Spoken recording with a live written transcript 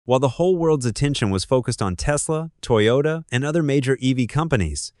While the whole world's attention was focused on Tesla, Toyota, and other major EV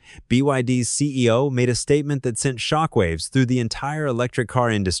companies, BYD's CEO made a statement that sent shockwaves through the entire electric car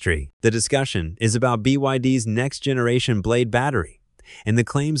industry. The discussion is about BYD's next-generation Blade battery, and the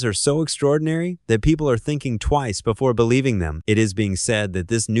claims are so extraordinary that people are thinking twice before believing them. It is being said that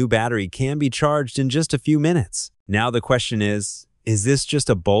this new battery can be charged in just a few minutes. Now the question is this just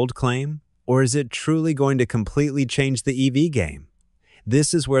a bold claim, or is it truly going to completely change the EV game?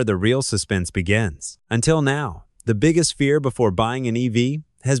 This is where the real suspense begins. Until now, the biggest fear before buying an EV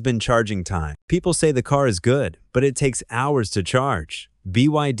has been charging time. People say the car is good, but it takes hours to charge.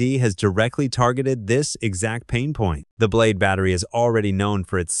 BYD has directly targeted this exact pain point. The Blade battery is already known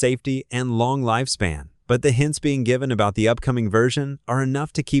for its safety and long lifespan, but the hints being given about the upcoming version are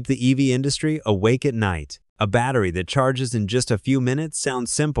enough to keep the EV industry awake at night. A battery that charges in just a few minutes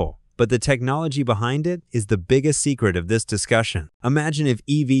sounds simple, but the technology behind it is the biggest secret of this discussion. Imagine if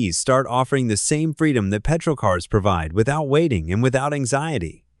EVs start offering the same freedom that petrol cars provide without waiting and without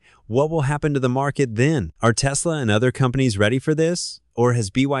anxiety. What will happen to the market then? Are Tesla and other companies ready for this? Or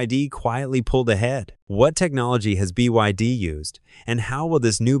has BYD quietly pulled ahead? What technology has BYD used? And how will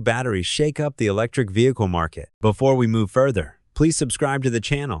this new battery shake up the electric vehicle market? Before we move further, please subscribe to the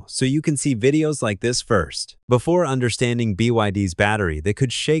channel so you can see videos like this first. Before understanding BYD's battery that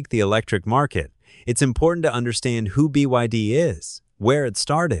could shake the electric market, it's important to understand who BYD is, where it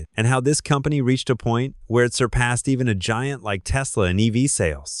started, and how this company reached a point where it surpassed even a giant like Tesla in EV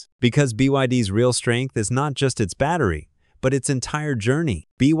sales. Because BYD's real strength is not just its battery, but its entire journey.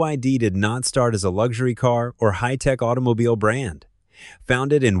 BYD did not start as a luxury car or high-tech automobile brand.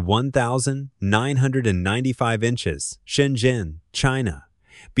 Founded in 1,995 inches, Shenzhen, China,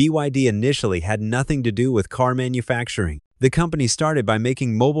 BYD initially had nothing to do with car manufacturing. The company started by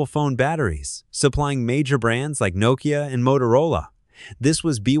making mobile phone batteries, supplying major brands like Nokia and Motorola. This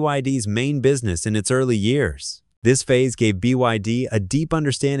was BYD's main business in its early years. This phase gave BYD a deep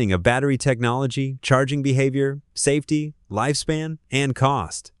understanding of battery technology, charging behavior, safety, lifespan, and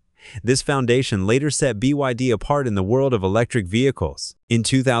cost. This foundation later set BYD apart in the world of electric vehicles. In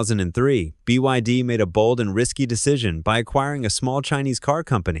 2003, BYD made a bold and risky decision by acquiring a small Chinese car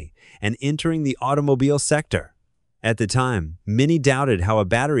company and entering the automobile sector. At the time, many doubted how a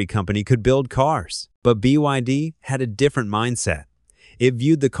battery company could build cars, but BYD had a different mindset. It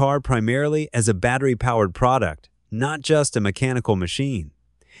viewed the car primarily as a battery-powered product, not just a mechanical machine.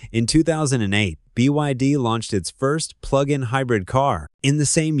 In 2008, BYD launched its first plug-in hybrid car. In the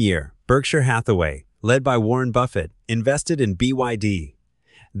same year, Berkshire Hathaway, led by Warren Buffett, invested in BYD.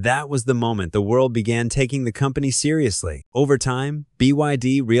 That was the moment the world began taking the company seriously. Over time,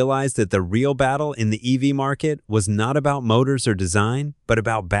 BYD realized that the real battle in the EV market was not about motors or design, but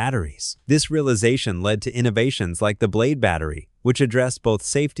about batteries. This realization led to innovations like the Blade battery, which addressed both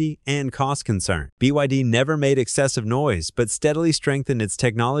safety and cost concern. BYD never made excessive noise, but steadily strengthened its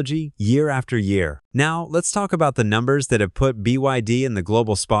technology year after year. Now, let's talk about the numbers that have put BYD in the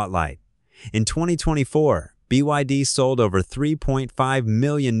global spotlight. In 2024, BYD sold over 3.5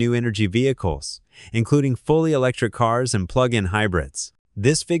 million new energy vehicles, including fully electric cars and plug-in hybrids.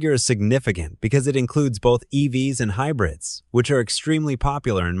 This figure is significant because it includes both EVs and hybrids, which are extremely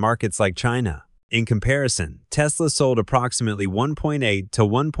popular in markets like China. In comparison, Tesla sold approximately 1.8 to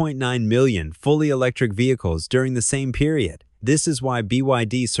 1.9 million fully electric vehicles during the same period. This is why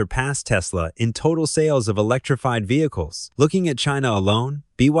BYD surpassed Tesla in total sales of electrified vehicles. Looking at China alone,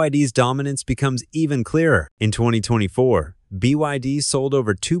 BYD's dominance becomes even clearer. In 2024, BYD sold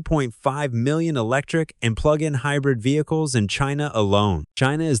over 2.5 million electric and plug-in hybrid vehicles in China alone.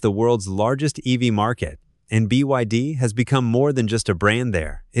 China is the world's largest EV market, and BYD has become more than just a brand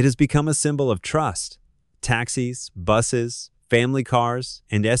there. It has become a symbol of trust. Taxis, buses, family cars,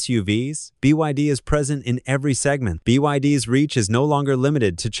 and SUVs, BYD is present in every segment. BYD's reach is no longer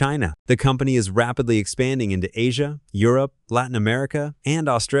limited to China. The company is rapidly expanding into Asia, Europe, Latin America, and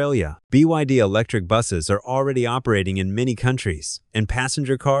Australia. BYD electric buses are already operating in many countries, and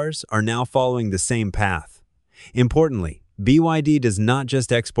passenger cars are now following the same path. Importantly, BYD does not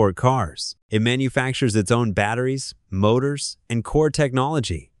just export cars. It manufactures its own batteries, motors, and core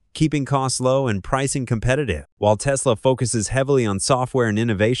technology, keeping costs low and pricing competitive. While Tesla focuses heavily on software and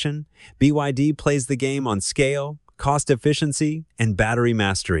innovation, BYD plays the game on scale, cost efficiency, and battery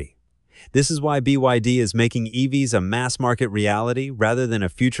mastery. This is why BYD is making EVs a mass-market reality rather than a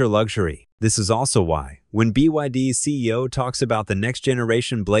future luxury. This is also why, when BYD's CEO talks about the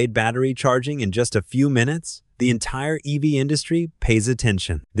next-generation Blade battery charging in just a few minutes, the entire EV industry pays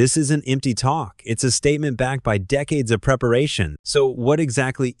attention. This isn't empty talk. It's a statement backed by decades of preparation. So what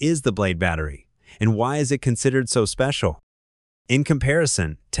exactly is the Blade battery? And why is it considered so special? In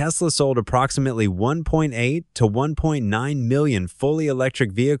comparison, Tesla sold approximately 1.8 to 1.9 million fully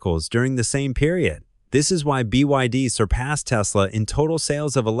electric vehicles during the same period. This is why BYD surpassed Tesla in total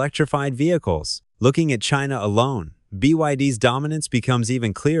sales of electrified vehicles. Looking at China alone, BYD's dominance becomes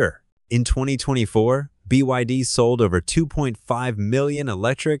even clearer. In 2024, BYD sold over 2.5 million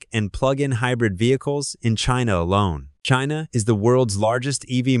electric and plug-in hybrid vehicles in China alone. China is the world's largest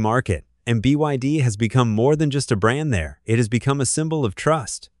EV market, and BYD has become more than just a brand there. It has become a symbol of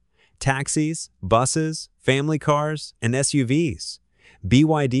trust. Taxis, buses, family cars, and SUVs.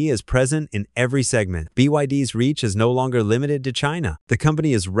 BYD is present in every segment. BYD's reach is no longer limited to China. The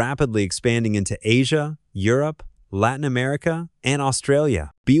company is rapidly expanding into Asia, Europe, Latin America, and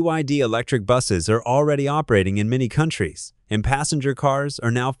Australia. BYD electric buses are already operating in many countries, and passenger cars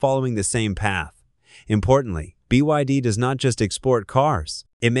are now following the same path. Importantly, BYD does not just export cars.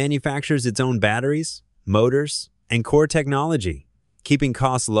 It manufactures its own batteries, motors, and core technology, keeping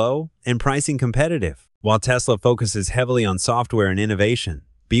costs low and pricing competitive. While Tesla focuses heavily on software and innovation,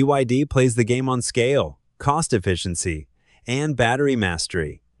 BYD plays the game on scale, cost efficiency, and battery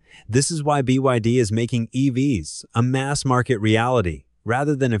mastery. This is why BYD is making EVs a mass-market reality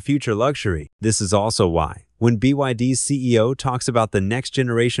rather than a future luxury. This is also why, when BYD's CEO talks about the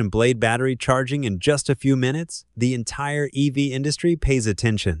next-generation Blade battery charging in just a few minutes, the entire EV industry pays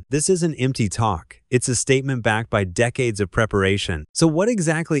attention. This isn't empty talk. It's a statement backed by decades of preparation. So what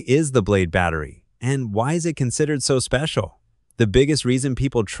exactly is the Blade battery, and why is it considered so special? The biggest reason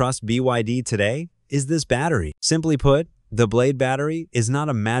people trust BYD today is this battery. Simply put, the Blade battery is not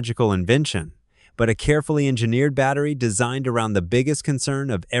a magical invention, but a carefully engineered battery designed around the biggest concern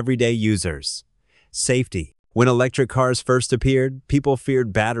of everyday users: safety. When electric cars first appeared, people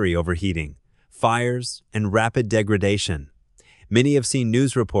feared battery overheating, fires, and rapid degradation. Many have seen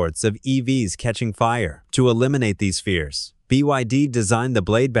news reports of EVs catching fire. To eliminate these fears, BYD designed the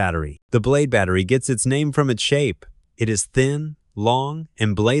Blade battery. The Blade battery gets its name from its shape. It is thin, long,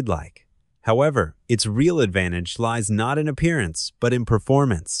 and blade-like. However, its real advantage lies not in appearance, but in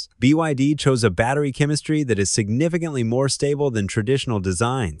performance. BYD chose a battery chemistry that is significantly more stable than traditional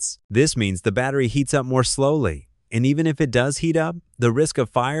designs. This means the battery heats up more slowly, and even if it does heat up, the risk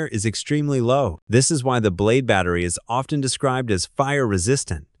of fire is extremely low. This is why the Blade battery is often described as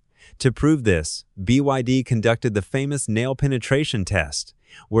fire-resistant. To prove this, BYD conducted the famous nail penetration test,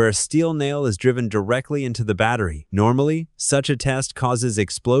 where a steel nail is driven directly into the battery. Normally, such a test causes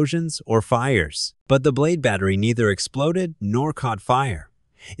explosions or fires, but the Blade battery neither exploded nor caught fire.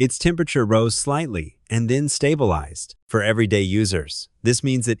 Its temperature rose slightly and then stabilized. For everyday users, this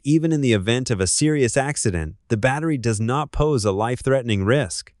means that even in the event of a serious accident, the battery does not pose a life-threatening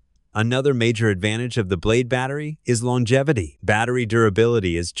risk. Another major advantage of the Blade battery is longevity. Battery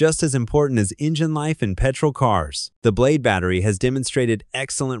durability is just as important as engine life in petrol cars. The Blade battery has demonstrated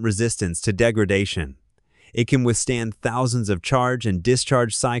excellent resistance to degradation. It can withstand thousands of charge and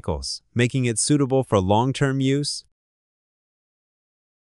discharge cycles, making it suitable for long-term use